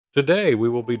Today we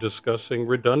will be discussing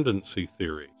redundancy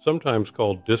theory, sometimes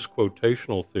called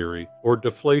disquotational theory or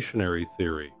deflationary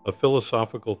theory, a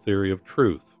philosophical theory of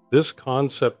truth. This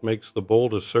concept makes the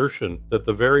bold assertion that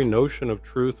the very notion of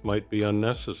truth might be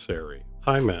unnecessary.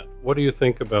 Hi Matt, what do you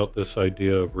think about this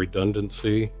idea of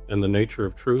redundancy and the nature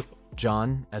of truth?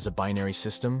 John, as a binary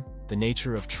system, the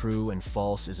nature of true and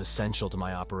false is essential to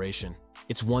my operation.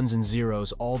 It's ones and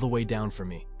zeros all the way down for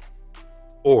me.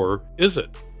 Or is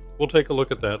it? We'll take a look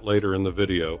at that later in the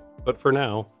video, but for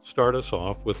now, start us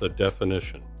off with a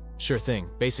definition. Sure thing.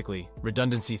 Basically,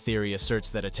 redundancy theory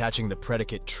asserts that attaching the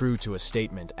predicate true to a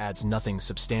statement adds nothing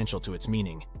substantial to its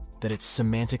meaning, that it's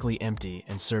semantically empty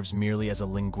and serves merely as a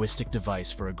linguistic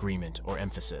device for agreement or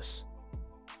emphasis.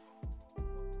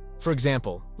 For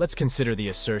example, let's consider the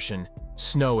assertion,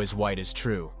 "Snow is white" is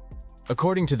true.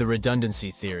 According to the redundancy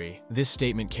theory, this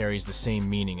statement carries the same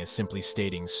meaning as simply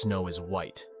stating snow is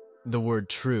white. The word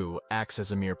true acts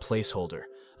as a mere placeholder,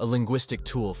 a linguistic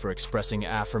tool for expressing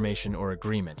affirmation or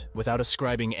agreement without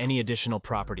ascribing any additional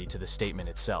property to the statement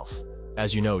itself.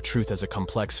 As you know, truth as a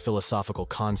complex philosophical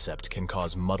concept can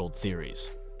cause muddled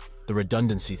theories. The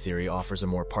redundancy theory offers a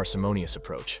more parsimonious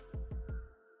approach.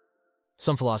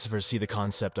 Some philosophers see the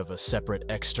concept of a separate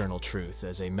external truth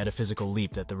as a metaphysical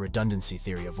leap that the redundancy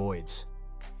theory avoids.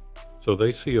 So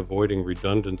they see avoiding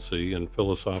redundancy in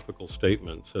philosophical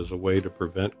statements as a way to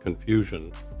prevent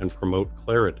confusion and promote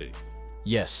clarity.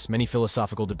 Yes, many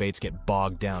philosophical debates get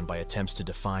bogged down by attempts to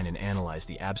define and analyze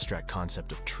the abstract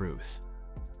concept of truth.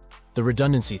 The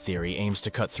redundancy theory aims to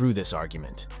cut through this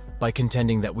argument by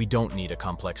contending that we don't need a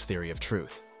complex theory of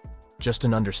truth, just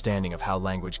an understanding of how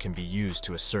language can be used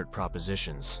to assert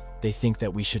propositions. They think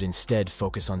that we should instead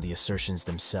focus on the assertions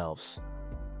themselves.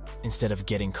 Instead of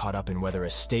getting caught up in whether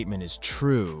a statement is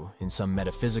true in some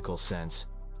metaphysical sense,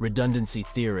 redundancy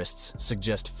theorists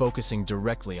suggest focusing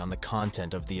directly on the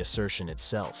content of the assertion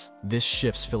itself. This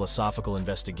shifts philosophical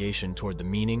investigation toward the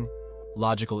meaning,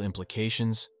 logical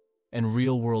implications, and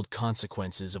real-world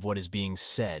consequences of what is being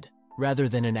said, rather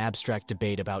than an abstract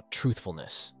debate about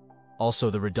truthfulness.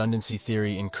 Also, the redundancy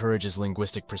theory encourages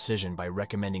linguistic precision by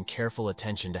recommending careful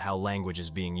attention to how language is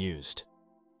being used.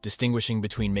 Distinguishing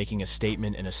between making a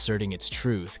statement and asserting its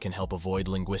truth can help avoid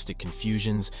linguistic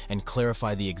confusions and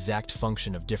clarify the exact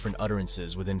function of different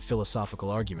utterances within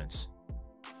philosophical arguments.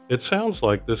 It sounds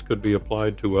like this could be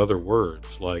applied to other words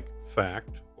like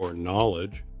fact or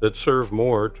knowledge that serve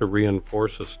more to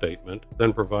reinforce a statement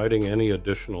than providing any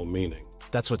additional meaning.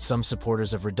 That's what some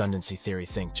supporters of redundancy theory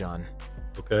think, John.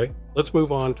 Okay, let's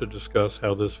move on to discuss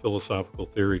how this philosophical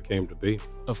theory came to be.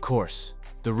 Of course.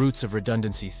 The roots of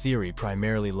redundancy theory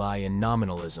primarily lie in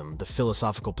nominalism. The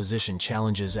philosophical position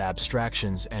challenges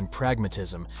abstractions and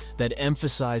pragmatism that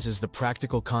emphasizes the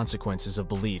practical consequences of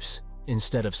beliefs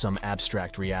instead of some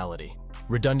abstract reality.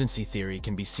 Redundancy theory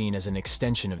can be seen as an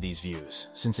extension of these views,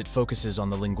 since it focuses on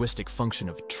the linguistic function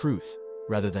of truth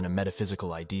rather than a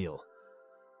metaphysical ideal.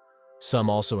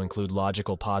 Some also include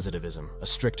logical positivism, a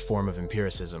strict form of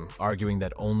empiricism, arguing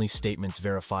that only statements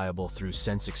verifiable through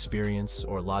sense experience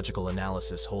or logical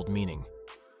analysis hold meaning.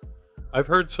 I've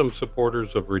heard some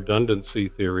supporters of redundancy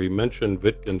theory mention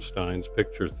Wittgenstein's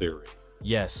picture theory.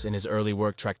 Yes, in his early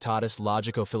work Tractatus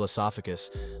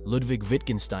Logico-Philosophicus, Ludwig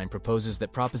Wittgenstein proposes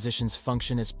that propositions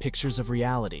function as pictures of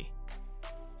reality.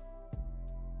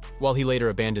 While he later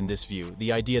abandoned this view,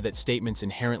 the idea that statements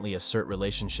inherently assert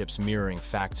relationships mirroring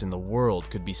facts in the world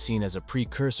could be seen as a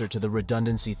precursor to the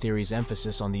redundancy theory's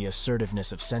emphasis on the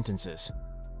assertiveness of sentences.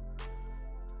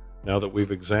 Now that we've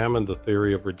examined the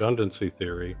theory of redundancy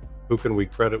theory, who can we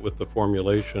credit with the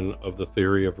formulation of the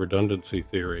theory of redundancy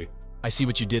theory? I see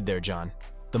what you did there, John.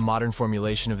 The modern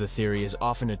formulation of the theory is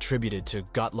often attributed to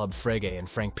Gottlob Frege and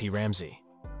Frank P. Ramsey.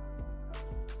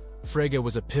 Frege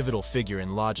was a pivotal figure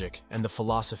in logic and the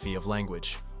philosophy of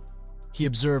language. He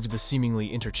observed the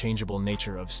seemingly interchangeable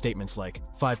nature of statements like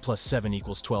 5 plus 7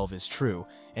 equals 12 is true,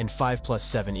 and 5 plus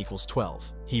 7 equals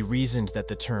 12. He reasoned that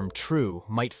the term true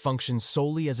might function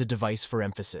solely as a device for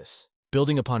emphasis.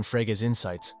 Building upon Frege's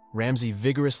insights, Ramsey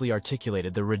vigorously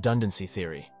articulated the redundancy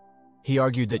theory. He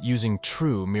argued that using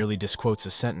true merely disquotes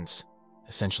a sentence,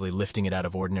 essentially lifting it out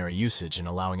of ordinary usage and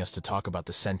allowing us to talk about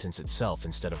the sentence itself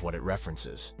instead of what it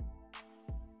references.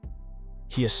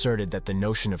 He asserted that the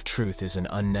notion of truth is an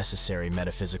unnecessary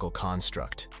metaphysical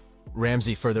construct.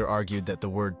 Ramsey further argued that the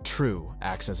word true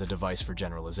acts as a device for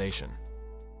generalization.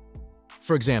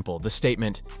 For example, the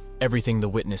statement, "Everything the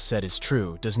witness said is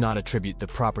true," does not attribute the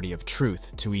property of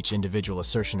truth to each individual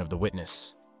assertion of the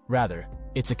witness. Rather,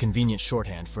 it's a convenient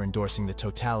shorthand for endorsing the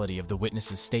totality of the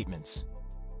witness's statements.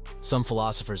 Some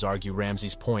philosophers argue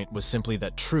Ramsey's point was simply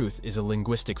that truth is a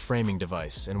linguistic framing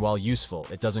device, and while useful,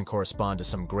 it doesn't correspond to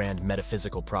some grand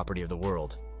metaphysical property of the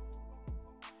world.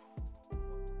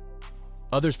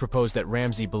 Others propose that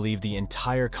Ramsey believed the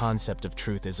entire concept of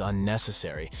truth is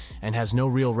unnecessary and has no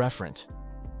real referent.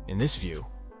 In this view,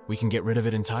 we can get rid of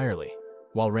it entirely.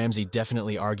 While Ramsey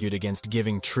definitely argued against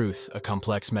giving truth a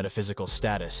complex metaphysical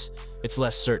status, it's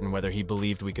less certain whether he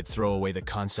believed we could throw away the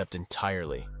concept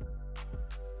entirely.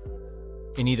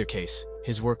 In either case,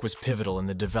 his work was pivotal in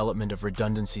the development of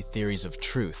redundancy theories of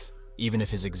truth, even if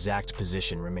his exact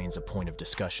position remains a point of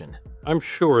discussion. I'm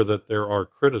sure that there are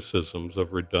criticisms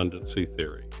of redundancy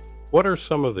theory. What are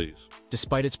some of these?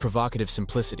 Despite its provocative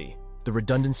simplicity, the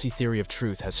redundancy theory of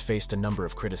truth has faced a number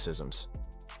of criticisms.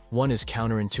 One is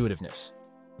counterintuitiveness.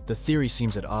 The theory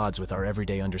seems at odds with our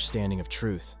everyday understanding of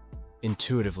truth.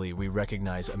 Intuitively, we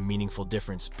recognize a meaningful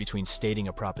difference between stating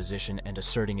a proposition and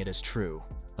asserting it as true.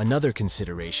 Another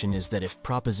consideration is that if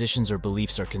propositions or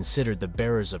beliefs are considered the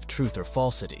bearers of truth or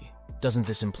falsity, doesn't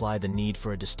this imply the need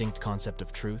for a distinct concept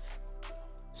of truth?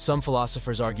 Some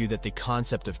philosophers argue that the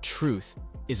concept of truth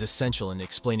is essential in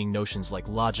explaining notions like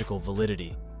logical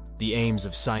validity, the aims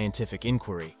of scientific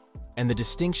inquiry, and the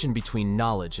distinction between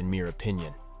knowledge and mere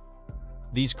opinion.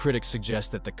 These critics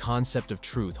suggest that the concept of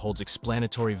truth holds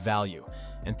explanatory value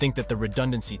and think that the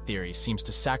redundancy theory seems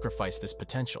to sacrifice this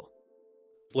potential.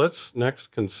 Let's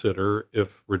next consider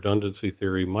if redundancy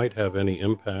theory might have any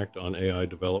impact on AI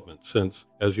development, since,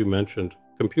 as you mentioned,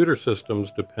 computer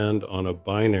systems depend on a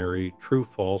binary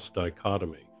true-false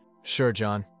dichotomy. Sure,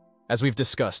 John. As we've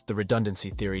discussed, the redundancy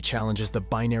theory challenges the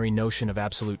binary notion of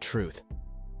absolute truth.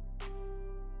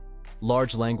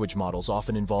 Large language models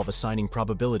often involve assigning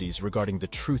probabilities regarding the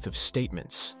truth of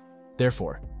statements.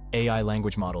 Therefore, AI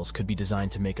language models could be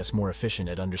designed to make us more efficient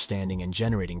at understanding and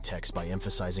generating text by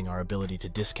emphasizing our ability to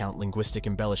discount linguistic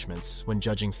embellishments when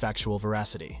judging factual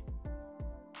veracity.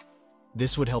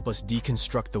 This would help us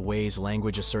deconstruct the ways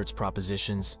language asserts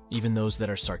propositions, even those that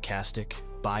are sarcastic,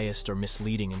 biased, or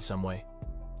misleading in some way.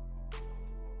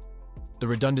 The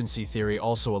redundancy theory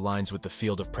also aligns with the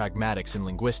field of pragmatics in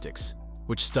linguistics,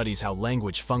 which studies how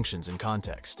language functions in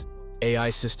context.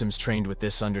 AI systems trained with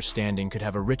this understanding could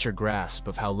have a richer grasp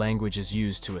of how language is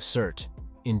used to assert,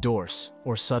 endorse,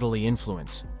 or subtly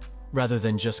influence, rather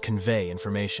than just convey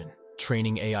information.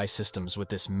 Training AI systems with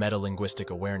this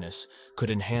metalinguistic awareness could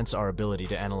enhance our ability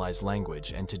to analyze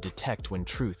language and to detect when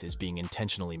truth is being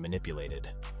intentionally manipulated.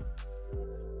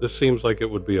 This seems like it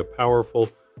would be a powerful,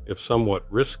 if somewhat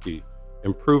risky,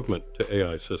 improvement to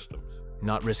AI systems.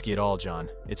 Not risky at all,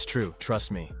 John. It's true, trust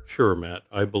me. Sure, Matt,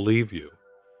 I believe you.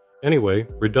 Anyway,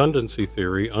 redundancy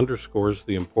theory underscores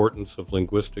the importance of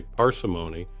linguistic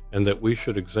parsimony and that we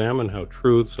should examine how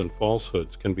truths and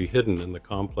falsehoods can be hidden in the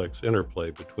complex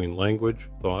interplay between language,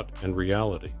 thought, and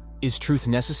reality. Is truth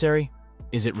necessary?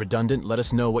 Is it redundant? Let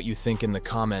us know what you think in the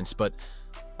comments, but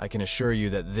I can assure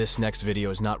you that this next video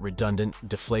is not redundant,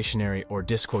 deflationary, or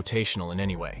disquotational in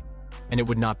any way. And it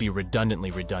would not be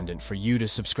redundantly redundant for you to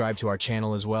subscribe to our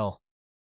channel as well.